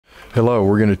Hello,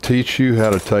 we're going to teach you how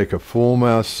to take a full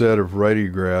mouth set of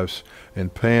radiographs,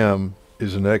 and Pam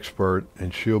is an expert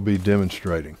and she'll be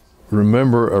demonstrating.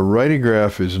 Remember, a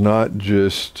radiograph is not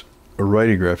just a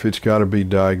radiograph, it's got to be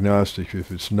diagnostic.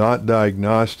 If it's not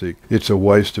diagnostic, it's a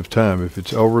waste of time. If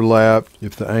it's overlapped,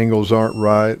 if the angles aren't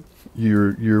right,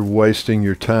 you're wasting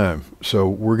your time. So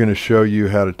we're going to show you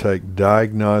how to take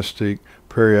diagnostic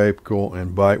periapical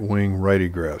and bite wing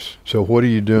radiographs. So what are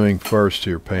you doing first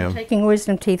here, Pam? I'm taking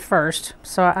wisdom teeth first.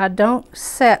 So I don't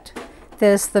set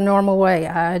this the normal way.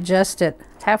 I adjust it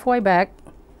halfway back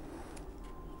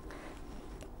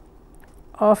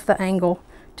off the angle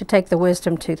to take the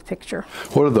wisdom tooth picture.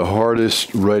 What are the hardest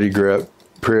periapical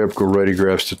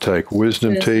radiographs to take?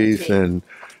 Wisdom teeth and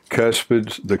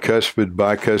cuspids, the cuspid,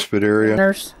 bicuspid area?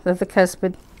 Corners of the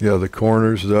cuspid. Yeah, the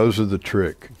corners, those are the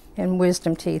trick. And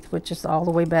wisdom teeth, which is all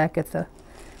the way back at the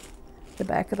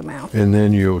back of the mouth. And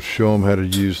then you'll show them how to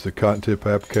use the cotton tip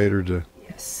applicator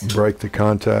to break the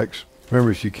contacts.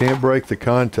 Remember, if you can't break the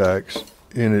contacts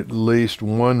in at least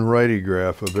one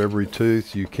radiograph of every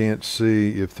tooth, you can't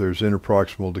see if there's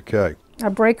interproximal decay. I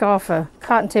break off a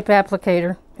cotton tip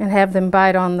applicator and have them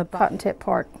bite on the cotton tip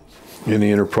part. In the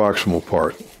interproximal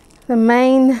part. The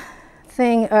main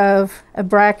thing of a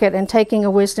bracket and taking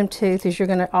a wisdom tooth is you're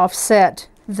going to offset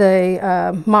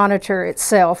the monitor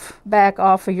itself back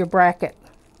off of your bracket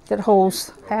that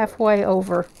holds halfway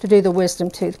over to do the wisdom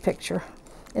tooth picture.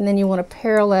 And then you want to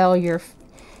parallel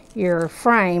your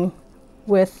frame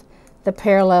with the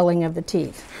paralleling of the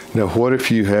teeth. Now what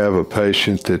if you have a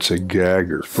patient that's a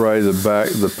gagger? Spray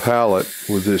the palate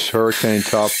with this Hurricane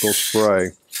topical spray.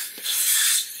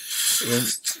 And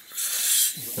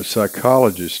a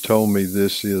psychologist told me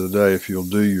this the other day, if you'll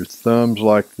do your thumbs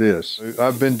like this.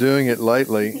 I've been doing it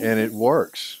lately and it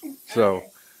works. So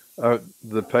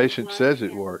the patient says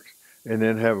it works. And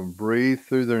then have them breathe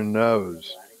through their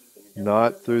nose,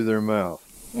 not through their mouth.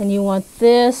 And you want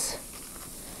this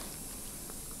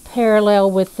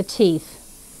parallel with the teeth.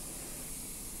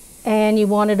 And you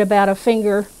want it about a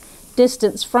finger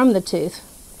distance from the tooth.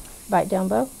 Bite down,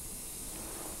 Bo.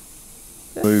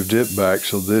 Moved it back,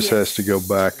 so this has to go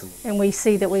back. And we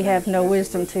see that we have no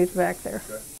wisdom tooth back there.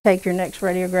 Okay. Take your next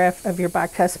radiograph of your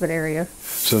bicuspid area.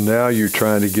 So now you're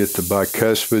trying to get the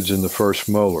bicuspids in the first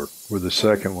molar, or the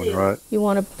second one, right? You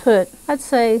want to put, I'd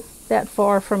say, that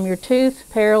far from your tooth,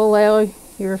 parallel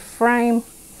your frame,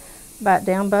 bite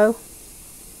down, Bo.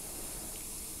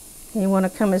 And you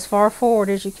want to come as far forward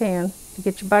as you can to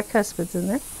get your bicuspids in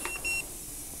there.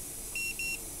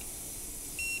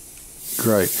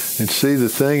 Great. And see, the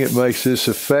thing that makes this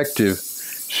effective,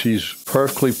 she's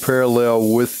perfectly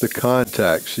parallel with the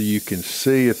contact, so you can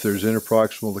see if there's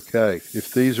interproximal decay.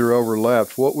 If these are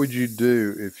overlapped, what would you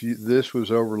do if this was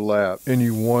overlapped and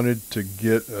you wanted to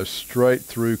get a straight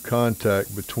through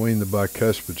contact between the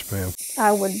bicuspids, Pam?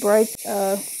 I would break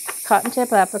a cotton tip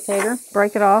applicator,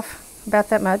 break it off about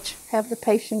that much, have the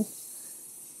patient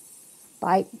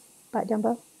bite down,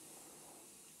 Bo,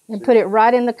 and put it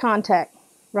right in the contact.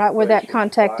 Right where that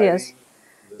contact is.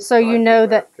 So you know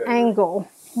that angle.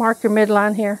 Mark your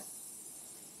midline here.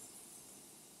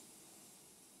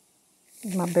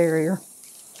 Here's my barrier.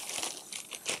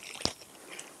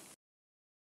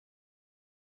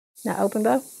 Now open,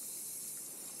 Bo.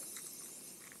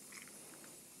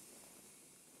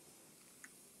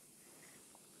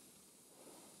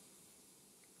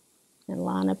 And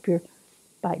line up your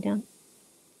bite down.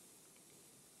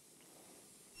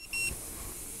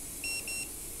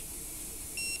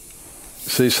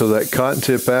 See, so that cotton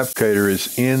tip applicator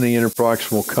is in the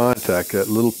interproximal contact, that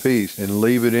little piece, and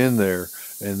leave it in there.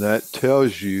 And that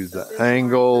tells you the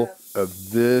angle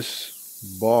of this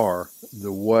bar,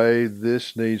 the way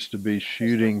this needs to be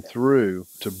shooting through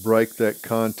to break that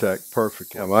contact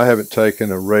perfectly. I haven't taken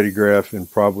a radiograph in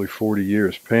probably 40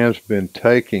 years. Pam's been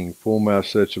taking full mouth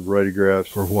sets of radiographs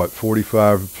for what,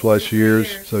 45 plus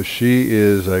years? So she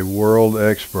is a world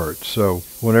expert. So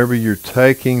whenever you're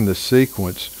taking the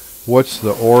sequence, what's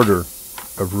the order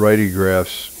of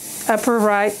radiographs? Upper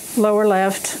right, lower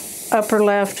left, upper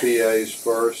left. PAs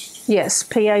first? Yes,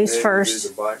 PAs first. Do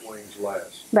the bite wings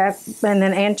last. Back, and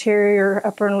then anterior,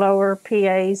 upper and lower,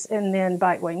 PAs, and then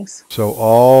bite wings. So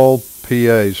all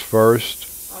PAs first,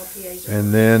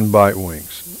 and then bite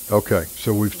wings. Okay,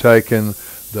 so we've taken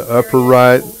the upper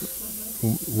right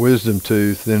wisdom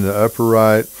tooth, then the upper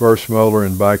right first molar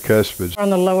and bicuspids. On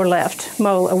the lower left,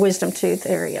 wisdom tooth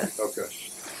area. Okay.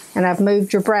 And I've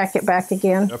moved your bracket back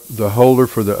again. The holder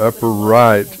for the upper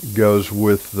right goes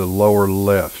with the lower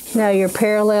left. Now you're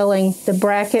paralleling the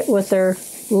bracket with their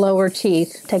lower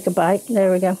teeth. Take a bite. There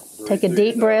we go. Take a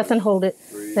deep breath and hold it.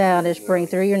 Now just bring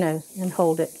through your nose and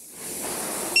hold it.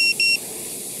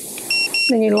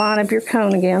 Then you line up your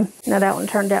cone again. Now that one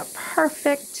turned out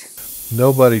perfect.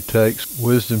 Nobody takes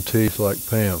wisdom teeth like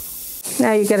Pam.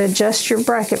 Now you got to adjust your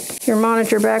bracket, your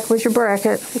monitor back with your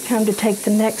bracket. It's time to take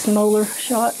the next molar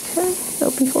shot. Okay,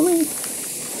 open for me.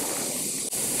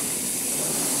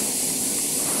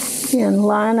 Again,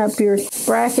 line up your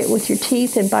bracket with your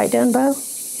teeth and bite down bow.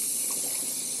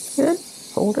 Good.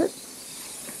 Hold it.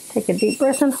 Take a deep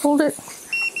breath and hold it.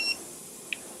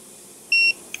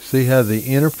 See how the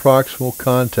interproximal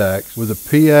contact with a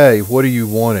PA, what are you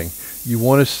wanting? You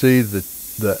want to see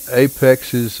the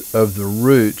apexes of the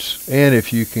roots, and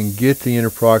if you can get the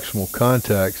interproximal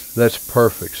contacts, that's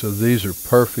perfect. So these are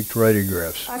perfect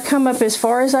radiographs. I come up as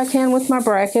far as I can with my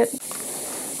bracket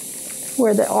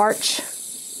where the arch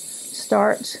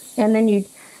starts, and then you,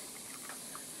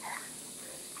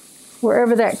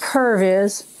 wherever that curve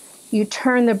is, you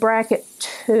turn the bracket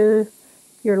to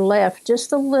your left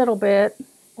just a little bit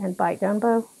and bite down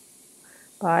bow.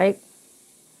 Bite.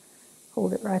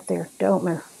 Hold it right there. Don't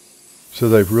move. So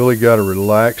they've really got to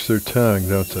relax their tongue,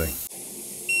 don't they?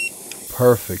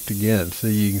 Perfect again. So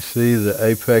you can see the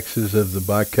apexes of the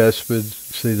bicuspids,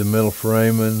 see the middle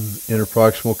foramen,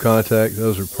 interproximal contact.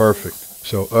 Those are perfect.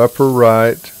 So upper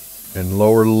right and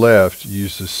lower left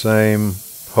use the same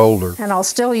holder. And I'll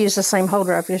still use the same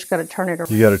holder. I've just got to turn it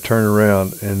around. You got to turn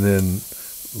around, and then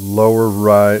lower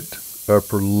right,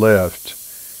 upper left.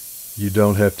 You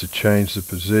don't have to change the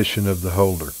position of the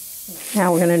holder.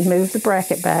 Now we're going to move the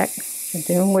bracket back and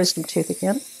do wisdom tooth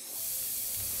again.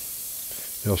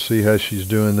 You'll see how she's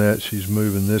doing that. She's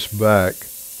moving this back.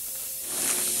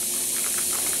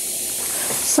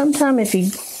 Sometimes if you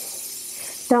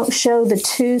don't show the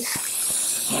tooth,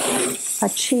 I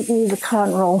cheat and use a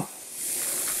cotton roll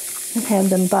and have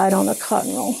them bite on a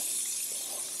cotton roll.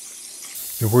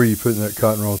 And where are you putting that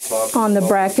cotton roll? On the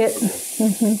bracket.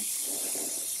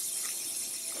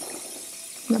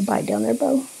 I'm going to bite down there,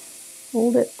 Bo.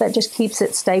 Hold it. That just keeps it,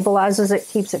 stabilizes it,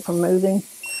 keeps it from moving.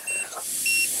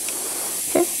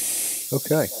 Okay.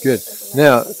 Okay, good.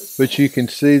 Now, but you can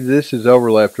see this is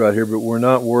overlapped right here, but we're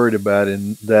not worried about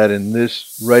that in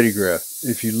this radiograph.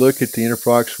 If you look at the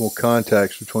interproximal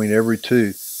contacts between every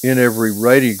tooth, in every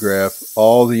radiograph,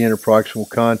 all the interproximal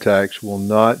contacts will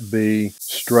not be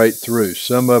straight through.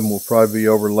 Some of them will probably be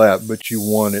overlapped, but you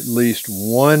want at least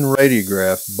one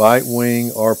radiograph, bite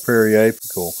wing or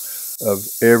periapical, of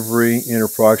every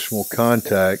interproximal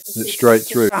contact that's straight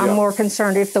through. I'm more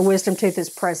concerned if the wisdom tooth is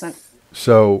present.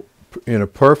 So in a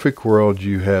perfect world,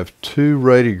 you have two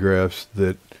radiographs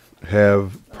that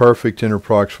have perfect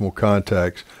interproximal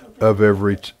contacts of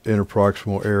every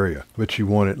interproximal area, but you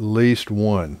want at least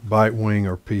one, bite wing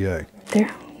or PA.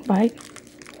 There, bite.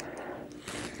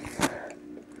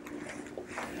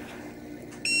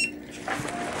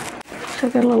 So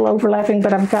I've got a little overlapping,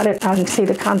 but I've got it. I can see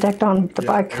the contact on the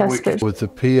bicuspid. With the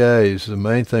PAs, the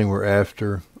main thing we're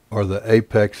after are the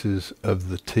apexes of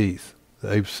the teeth, the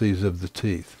apices of the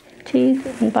teeth.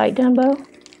 Teeth and bite down bow.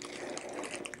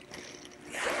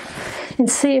 And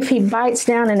see if he bites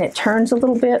down and it turns a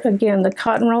little bit. Again, the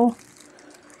cotton roll.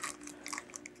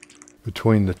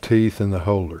 Between the teeth and the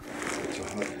holder.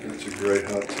 That's a great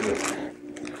hot tip.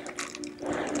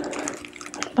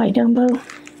 Bite down bow.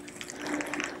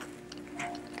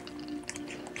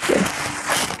 Good.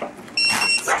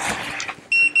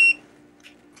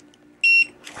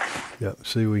 Yeah,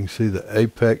 see, we can see the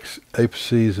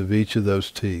apices of each of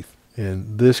those teeth.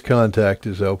 And this contact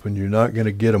is open. You're not going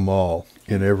to get them all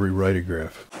in every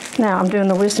radiograph. Now I'm doing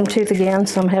the wisdom tooth again,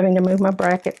 so I'm having to move my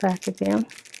bracket back again.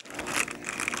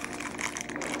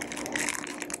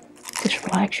 Just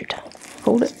relax your tongue.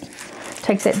 Hold it.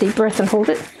 Take that deep breath and hold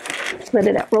it. Let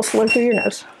it out real slow through your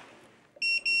nose.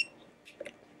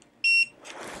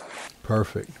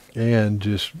 Perfect. And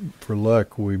just for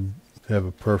luck, we have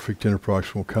a perfect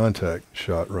interproximal contact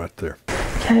shot right there.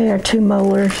 Okay, our two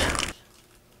molars.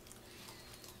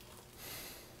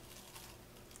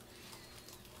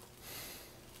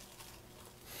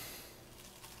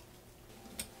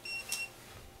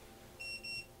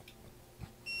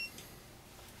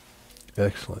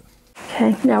 Excellent.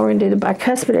 Okay, now we're going to do the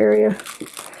bicuspid area.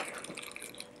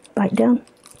 Bite down.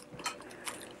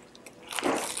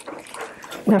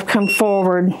 I've come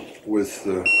forward With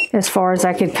the, as far as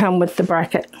I could come with the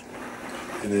bracket.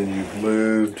 and then you've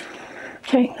moved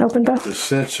Okay, open bow. the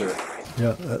sensor.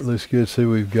 Yeah, that looks good. See,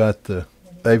 we've got the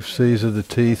apices of the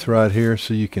teeth right here,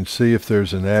 so you can see if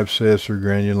there's an abscess or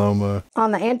granuloma.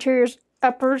 On the anterior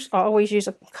uppers, I always use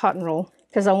a cotton roll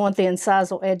because I want the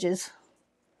incisal edges.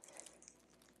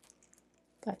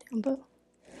 Bite down, bow.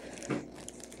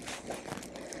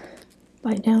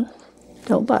 Bite down.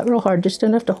 Don't bite real hard, just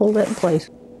enough to hold that in place.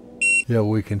 Yeah,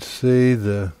 we can see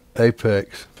the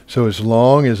apex. So as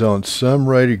long as on some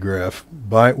radiograph,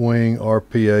 bite wing,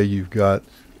 RPA, you've got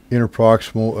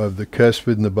interproximal of the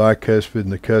cuspid and the bicuspid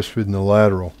and the cuspid and the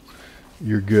lateral,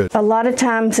 you're good. A lot of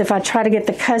times if I try to get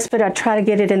the cuspid, I try to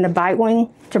get it in the bite wing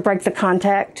to break the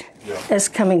contact as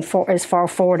far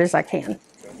forward as I can.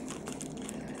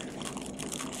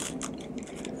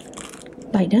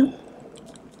 Bite down.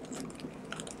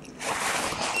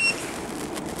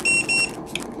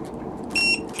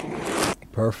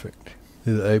 Perfect.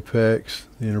 The apex,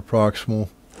 the interproximal.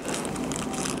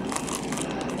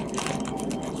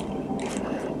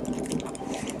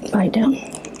 Bite down.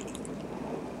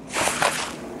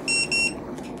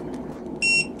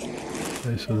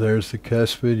 Okay, so there's the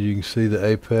cuspid. You can see the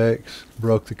apex.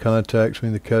 Broke the contact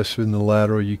between the cuspid and the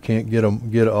lateral. You can't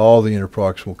get all the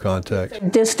interproximal contacts.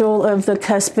 Distal of the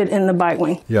cuspid and the bite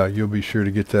wing. Yeah, you'll be sure to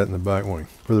get that in the bite wing.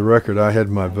 For the record, I had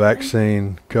my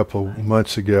vaccine a couple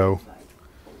months ago.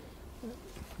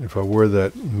 If I wear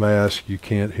that mask, you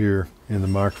can't hear in the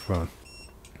microphone.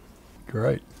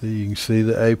 Great. You can see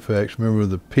the apex. Remember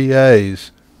the PAs,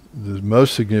 the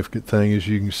most significant thing is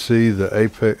you can see the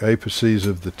apices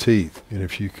of the teeth. And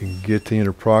if you can get the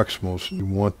interproximals, you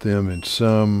want them in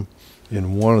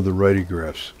one of the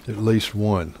radiographs, at least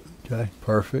one. Okay,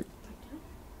 perfect.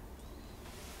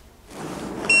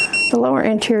 The lower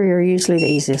anterior are usually the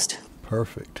easiest.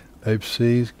 Perfect.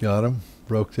 Apices, got them.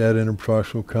 Broke that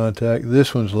interproximal contact.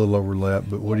 This one's a little overlapped,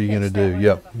 but what are you going to do?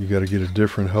 Yep, you got to get a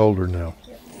different holder now.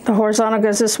 The horizontal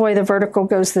goes this way, the vertical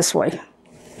goes this way.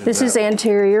 This is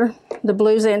anterior, the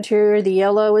blue's anterior, the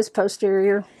yellow is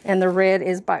posterior, and the red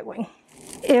is bite wing.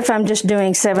 If I'm just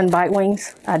doing 7 bite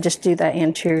wings, I just do the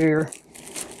anterior.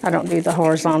 I don't do the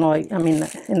horizontal, I mean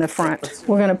in the front.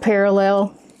 We're going to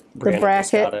parallel the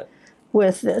bracket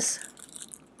with this.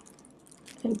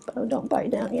 Okay, don't bite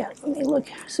down yet. Let me look,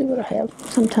 see what I have.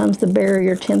 Sometimes the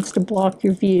barrier tends to block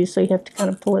your view, so you have to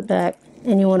kind of pull it back.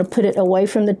 And you want to put it away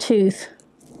from the tooth.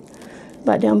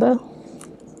 Bite down, Bo.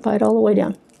 Bite all the way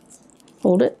down.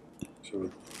 Hold it.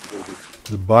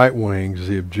 The bite wings,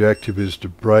 the objective is to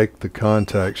break the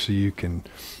contact so you can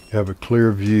have a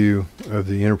clear view of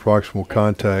the interproximal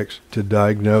contacts to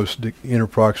diagnose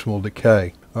interproximal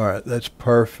decay. All right, that's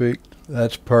perfect.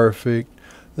 That's perfect.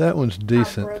 That one's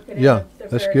decent. Yeah,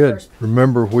 that's good.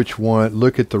 Remember which one,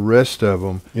 look at the rest of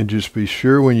them, and just be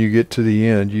sure when you get to the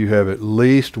end you have at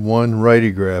least one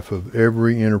radiograph of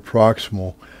every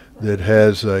interproximal that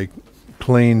has a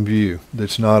clean view,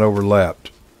 that's not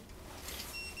overlapped.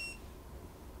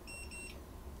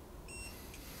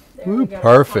 Ooh,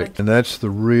 perfect. And that's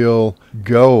the real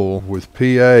goal with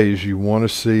PAs. You want to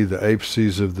see the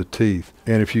apices of the teeth.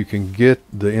 And if you can get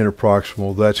the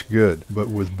interproximal, that's good. But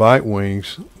with bite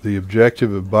wings, the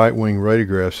objective of bite wing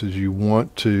radiographs is you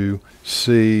want to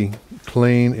see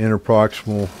clean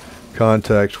interproximal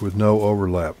contacts with no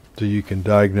overlap so you can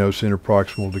diagnose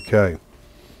interproximal decay.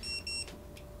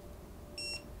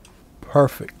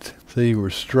 Perfect. See, we're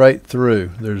straight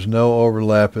through. There's no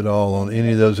overlap at all on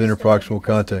any of those interproximal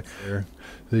contacts.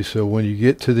 See, so when you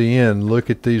get to the end, look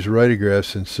at these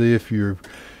radiographs and see if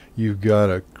you've got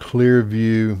a clear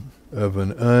view of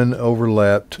an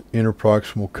unoverlapped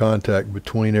interproximal contact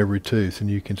between every tooth. And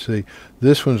you can see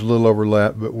this one's a little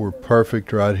overlapped, but we're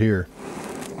perfect right here.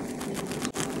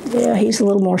 Yeah, he's a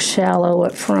little more shallow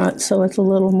up front, so it's a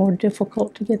little more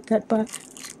difficult to get that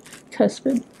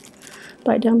bicuspid.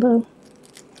 Bite down, Bo.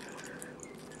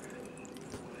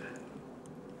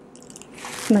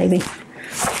 Maybe.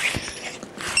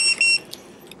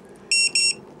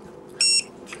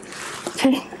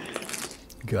 Okay.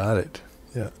 Got it.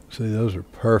 Yeah. See, those are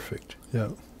perfect.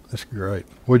 Yeah. That's great.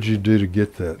 What'd you do to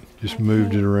get that? Just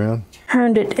moved it around?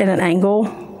 Turned it at an angle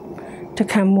to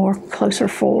come more closer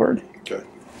forward. Okay.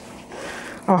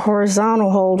 Our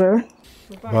horizontal holder.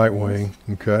 Bite wing.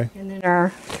 Okay. And then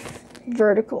our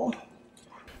vertical.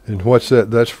 And what's that?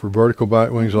 That's for vertical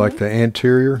bite wings, like the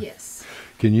anterior? Yes.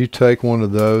 Can you take one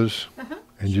of those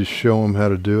and just show them how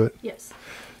to do it? Yes.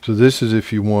 So this is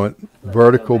if you want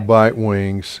vertical bite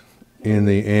wings in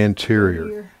the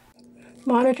anterior.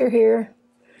 Monitor here.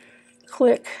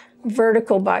 Click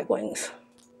vertical bite wings.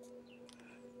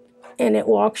 And it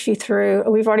walks you through.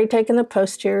 We've already taken the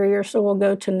posterior, so we'll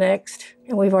go to next.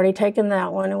 And we've already taken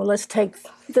that one. And let's take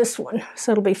this one.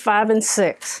 So it'll be 5 and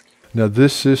 6. Now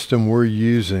this system we're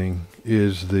using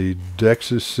is the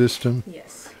DEXIS system.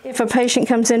 Yes. If a patient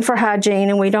comes in for hygiene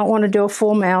and we don't want to do a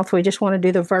full mouth, we just want to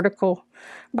do the vertical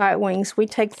bite wings, we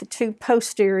take the 2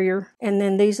 posterior, and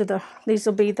then these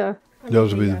will be the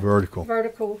vertical.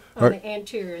 Vertical on the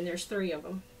anterior, and there's 3 of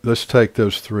them. Let's take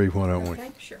those 3, why don't we?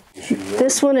 Okay, sure.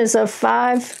 This one is a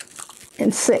 5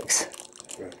 and 6.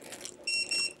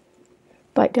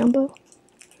 Bite down, Bo.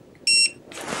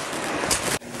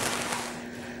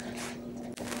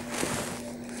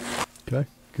 Okay,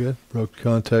 good. Broke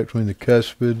contact between the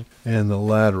cuspid and the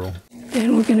lateral.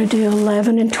 And we're going to do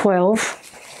 11 and 12.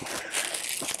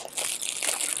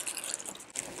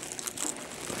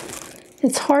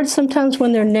 It's hard sometimes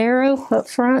when they're narrow up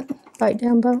front. Bite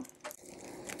down, Bo.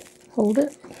 Hold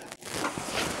it.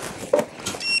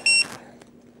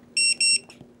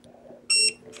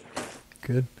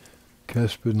 Good.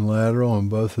 Cuspid and lateral on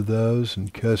both of those,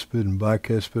 and cuspid and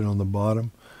bicuspid on the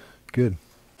bottom. Good.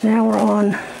 Now we're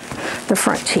on the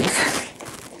front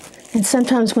teeth. And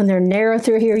sometimes when they're narrow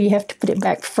through here, you have to put it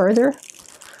back further.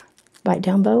 Bite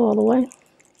down, Bo, all the way.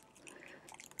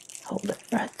 Hold it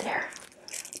right there.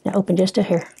 Now open just a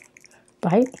hair.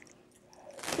 Bite.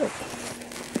 Good.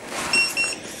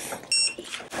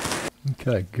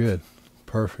 Okay, good.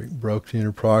 Perfect. Broke the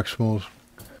interproximals.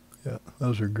 Yeah,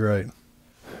 those are great.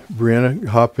 Brianna,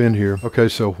 hop in here. Okay,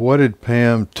 so what did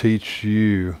Pam teach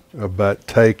you about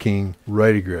taking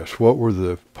radiographs? What were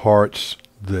the parts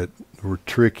that were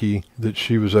tricky that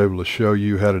she was able to show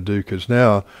you how to do? Because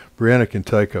now Brianna can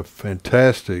take a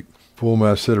fantastic full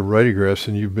mouth set of radiographs,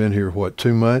 and you've been here, what,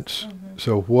 2 months? Mm-hmm.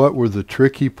 So what were the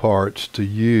tricky parts to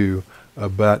you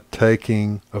about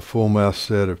taking a full mouth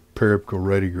set of periapical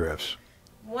radiographs?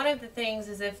 One of the things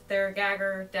is if they're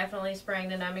gagger, definitely spraying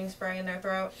the numbing spray in their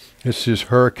throat. It's just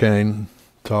Hurricane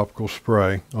topical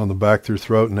spray on the back of their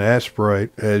throat and aspirate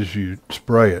as you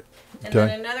spray it. And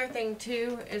then another thing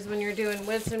too is when you're doing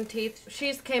wisdom teeth,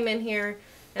 she's came in here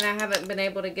and I haven't been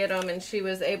able to get them, and she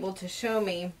was able to show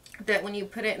me that when you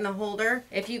put it in the holder,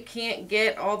 if you can't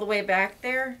get all the way back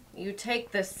there, you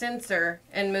take the sensor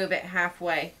and move it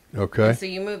halfway. Okay. And so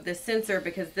you move the sensor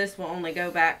because this will only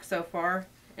go back so far.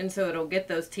 And so it'll get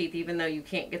those teeth even though you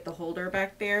can't get the holder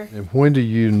back there. And when do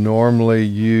you normally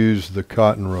use the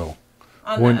cotton roll?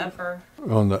 On the upper.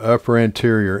 On the upper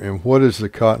anterior. And what does the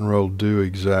cotton roll do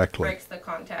exactly? Breaks the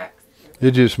contacts.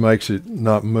 It just makes it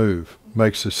not move.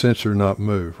 Makes the sensor not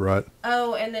move, right?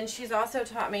 Oh, and then she's also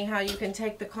taught me how you can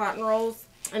take the cotton rolls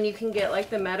and you can get like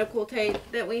the medical tape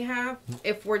that we have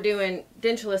if we're doing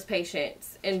dentulous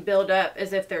patients and build up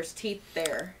as if there's teeth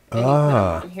there. And you put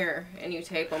them on here and you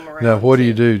tape them around. Now what do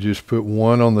you do? Just put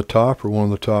one on the top or one on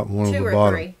the top and one on the bottom? 2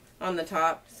 or 3 on the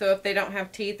top. So if they don't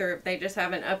have teeth or if they just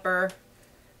have an upper,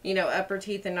 you know, upper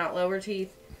teeth and not lower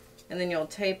teeth, and then you'll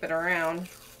tape it around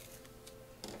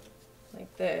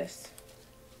like this.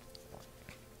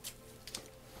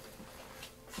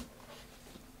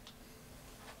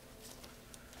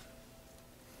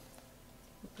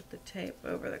 The tape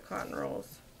over the cotton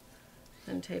rolls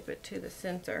and tape it to the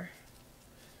sensor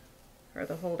or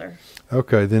the holder.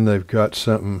 Okay, then they've got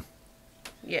something.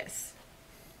 Yes.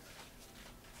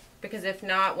 Because if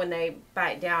not, when they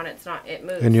bite down, it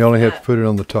moves. And you only have to put it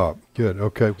on the top. Good,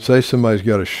 okay. Say somebody's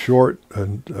got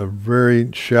a very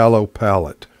shallow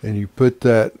palate, and you put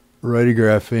that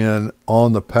radiograph in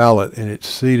on the palate, and it's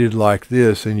seated like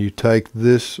this, and you take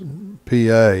this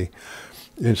PA,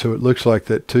 and so it looks like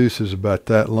that tooth is about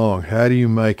that long. How do you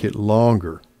make it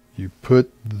longer? You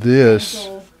put this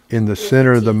in the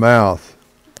center of the mouth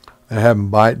and have them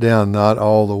bite down, not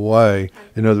all the way.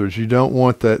 In other words, you don't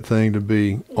want that thing to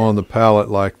be on the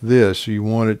palate like this. You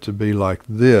want it to be like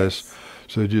this.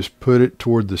 So just put it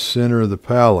toward the center of the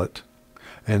palate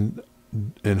and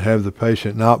have the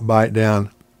patient not bite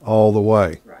down all the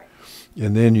way. Right.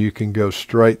 And then you can go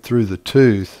straight through the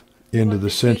tooth into the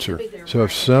sensor. So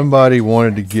if somebody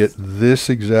wanted to get this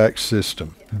exact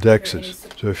system,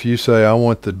 DEXIS, so if you say, I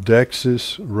want the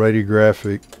DEXIS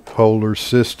radiographic holder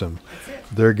system,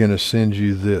 they're going to send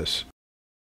you this.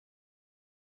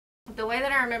 The way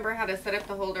that I remember how to set up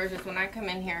the holders is when I come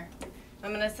in here,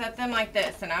 I'm going to set them like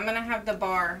this, and I'm going to have the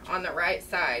bar on the right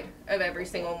side of every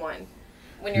single one.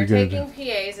 When you're taking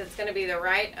PAs, it's going to be the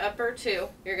right upper 2.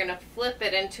 You're going to flip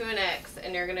it into an X,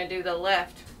 and you're going to do the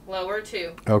left lower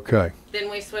 2. Okay.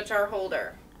 Then we switch our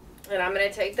holder. And I'm going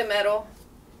to take the metal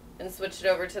and switch it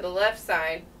over to the left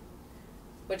side,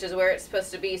 which is where it's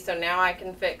supposed to be. So now I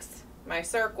can fix my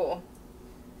circle.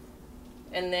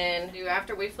 And then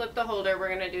after we flip the holder, we're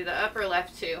going to do the upper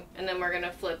left 2. And then we're going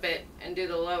to flip it and do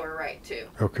the lower right 2.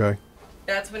 Okay.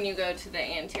 That's when you go to the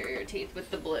anterior teeth with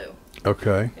the blue.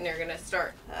 Okay. And you're going to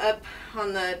start up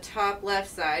on the top left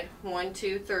side. 1,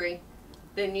 2, 3.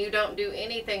 Then you don't do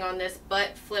anything on this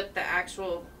but flip the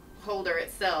actual holder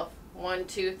itself. 1,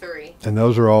 2, 3. And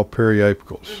those are all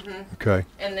periapicals. Mm-hmm. Okay.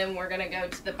 And then we're going to go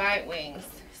to the bite wings.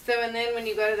 So, and then when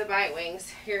you go to the bite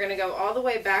wings, you're going to go all the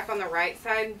way back on the right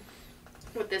side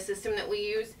with the system that we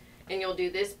use. And you'll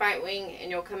do this bite wing, and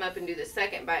you'll come up and do the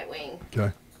second bite wing.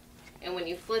 Okay. And when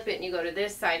you flip it and you go to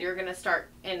this side, you're going to start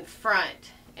in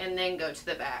front and then go to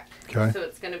the back. Okay. So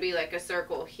it's going to be like a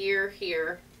circle here,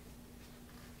 here,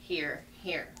 here,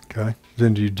 here. Okay.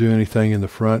 Then do you do anything in the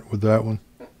front with that one?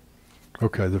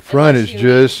 Okay. The front is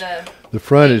just the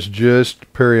front is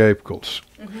just periapicals.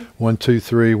 1, 2,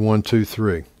 3, 1, 2,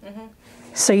 3.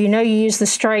 So you know you use the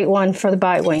straight one for the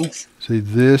bite wings. See,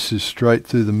 this is straight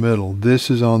through the middle. This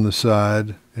is on the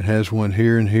side. It has one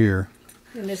here and here.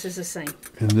 And this is the same.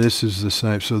 And this is the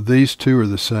same. So these two are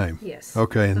the same. Yes.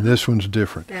 Okay, and this one's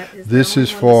different. This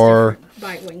is for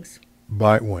bite wings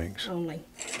bite wings. only.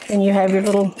 And you have your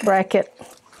little bracket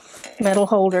metal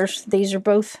holders. These are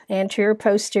both anterior,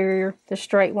 posterior. The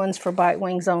straight ones for bite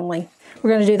wings only. We're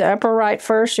going to do the upper right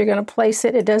first. You're going to place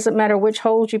it. It doesn't matter which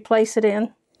holes you place it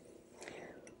in.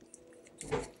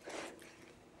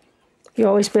 You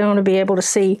always want to be able to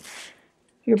see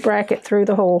your bracket through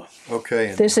the hole.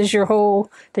 Okay. This is your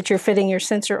hole that you're fitting your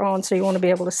sensor on, so you want to be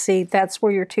able to see. That's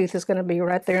where your tooth is going to be,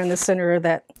 right there in the center of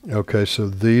that. Okay, so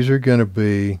these are going to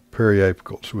be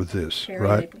periapicals with this,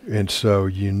 right? And so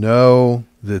you know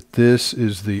that this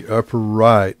is the upper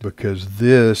right because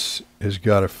this has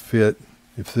got to fit.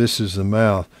 If this is the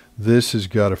mouth, this has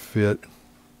got to fit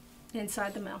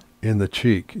Inside the mouth. in the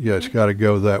cheek. Yeah, it's got to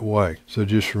go that way. So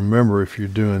just remember, if you're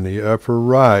doing the upper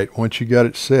right, once you got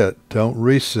it set, don't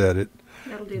reset it.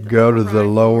 Go to the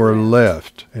lower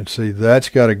left. And see, that's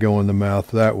got to go in the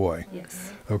mouth that way.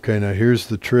 Yes. Okay, now here's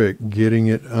the trick, getting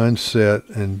it unset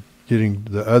and getting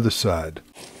the other side.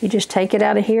 You just take it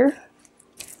out of here,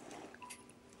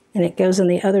 and it goes in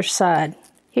the other side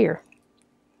here.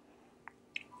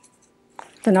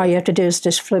 Then all you have to do is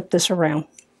just flip this around.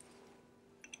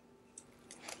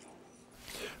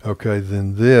 Okay,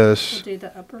 then this, Do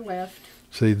the upper left.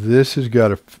 see, this has got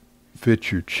to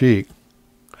fit your cheek,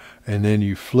 and then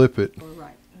you flip it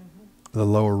Right. the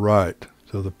lower right.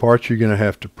 So the part you're going to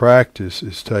have to practice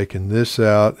is taking this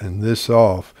out and this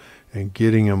off and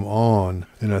getting them on.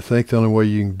 And I think the only way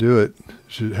you can do it,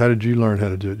 how did you learn how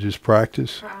to do it? Just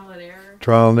practice? Trial and error.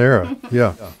 Trial and error,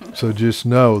 yeah. So just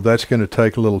know that's going to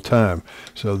take a little time.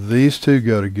 So these two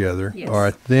go together. Yes. All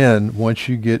right, then once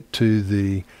you get to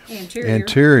the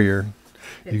Anterior.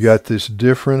 you got this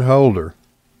different holder.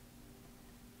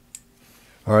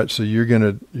 All right, so you're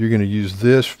gonna use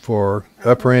this for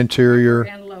upper anterior,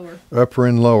 And lower. upper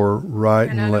and lower, right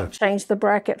And and I don't left. change the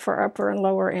bracket for upper and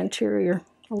lower anterior.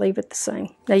 I'll leave it the same.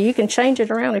 Now you can change it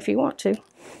around if you want to.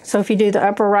 So if you do the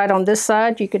upper right on this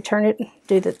side, you could turn it,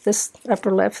 do this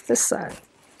upper left this side.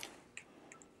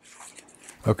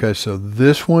 Okay, so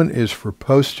this one is for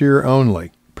posterior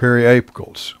only,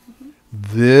 periapicals.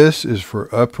 This is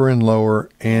for upper and lower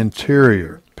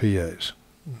anterior PAs.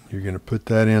 You're going to put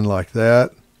that in like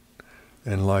that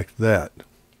and like that.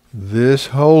 This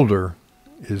holder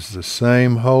is the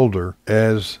same holder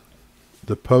as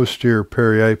the posterior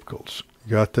periapicals.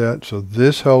 Got that? So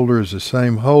this holder is the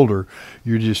same holder.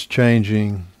 You're just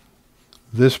changing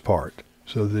this part.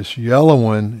 So this yellow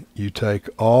one, you take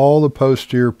all the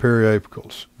posterior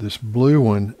periapicals. This blue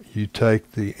one, you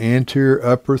take the anterior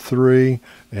upper 3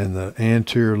 and the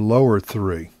anterior lower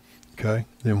 3. Okay?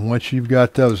 Then once you've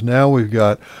got those, now we've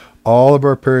got all of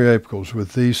our periapicals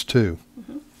with these two.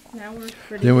 Now we're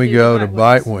ready Then we do go the to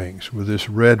bite wings with this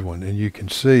red one, and you can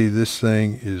see this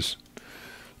thing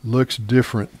looks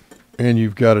different, and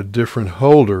you've got a different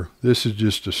holder. This is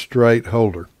just a straight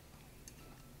holder.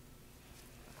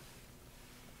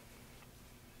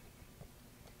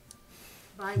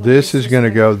 This is going to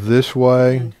go this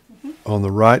way on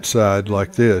the right side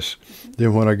like this.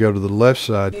 Then when I go to the left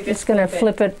side, It's going to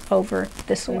flip it over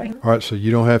this way. all right, so you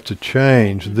don't have to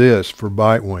change this for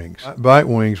bite wings. Bite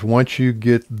wings, once you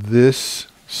get this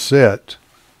set,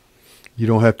 you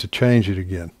don't have to change it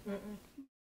again.